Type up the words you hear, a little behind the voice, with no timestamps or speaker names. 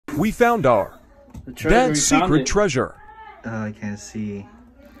We found our dad's secret treasure. I can't see.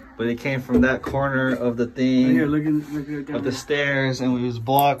 But it came from that corner of the thing. Right here, look of the stairs, and we was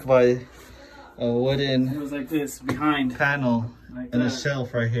blocked by a wooden. It was like this, behind. Panel. Like and that. a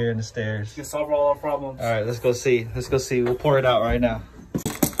shelf right here in the stairs. You can solve all our problems. All right, let's go see. Let's go see. We'll pour it out right now.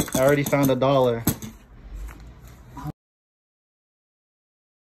 I already found $1.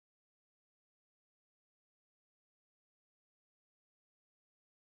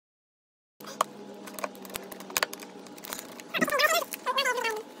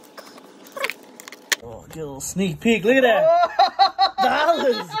 Oh, get a little sneak peek. Look at that.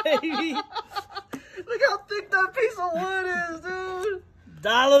 Dollars, baby. Look how thick that piece of wood is, dude.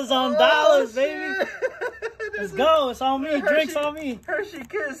 Dollars on dollars, baby. Shit. Let's go. It's on me. Drinks on me. Hershey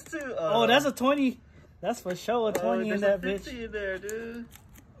Kiss, too. Oh, that's a 20. That's for sure a 20 in that there's a bitch. 50 in there, dude.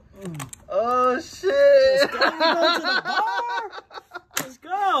 Oh, shit. Let's go. We going to the bar. Let's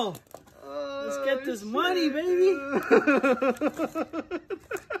go. Let's get this money, baby.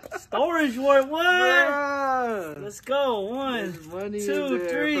 Storage ward, what? Bruh. Let's go. 1, 2,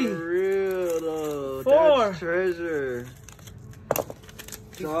 3, for real, though. 4. That's treasure.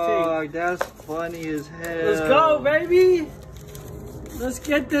 Dog, that's funny as hell. Let's go, baby. Let's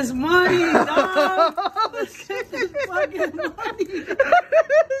get this money, dog. Let's get this fucking money. Look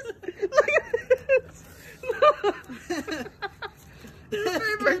at this.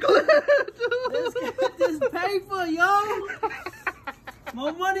 Paper clip, dude. Let's get this paper, yo.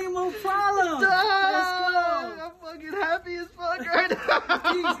 More money, more problems. Dog, Let's go. I'm fucking happy as fuck right now.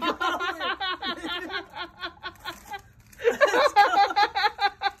 Keep going.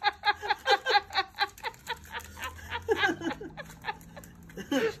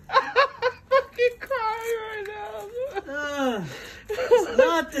 I'm fucking crying right now. It's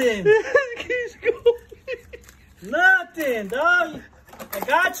nothing. Keeps going. Nothing, dog. I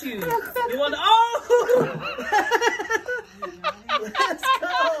got you. You want to? Oh! Let's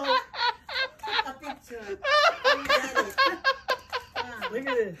go. A picture. Look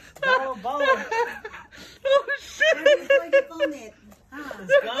at this. Ball, ball. Oh shit. Before you phone it.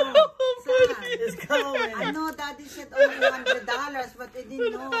 Let's go. It's going. I know Daddy said only $100, but I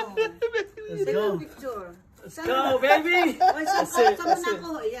didn't know. Let's Take a go. picture. Let's go, baby. Oy, That's saan it. mo That's na it. ako?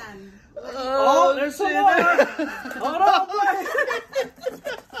 Ayan. Oh, there's some more. Hold on, boy.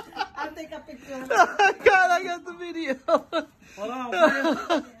 I'll take a picture. Oh god, I got the video. Hold on,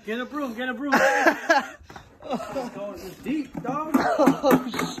 man. Get a broom. Get a broom. It's going it's deep, dog. Oh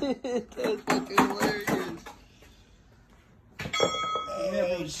shit, that's fucking hilarious.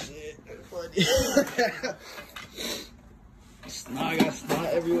 Oh shit, that's funny. Snot, I got snot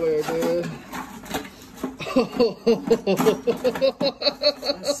everywhere, dude.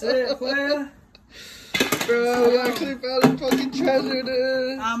 That's it, player. Bro, we actually found a fucking treasure,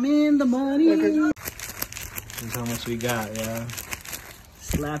 dude. I'm in the money. This is how much we got, yeah.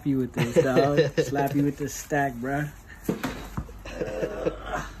 Slap you with this, dog. Slap you with this stack, bruh.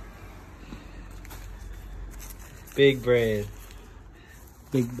 Big bread.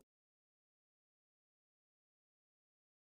 Big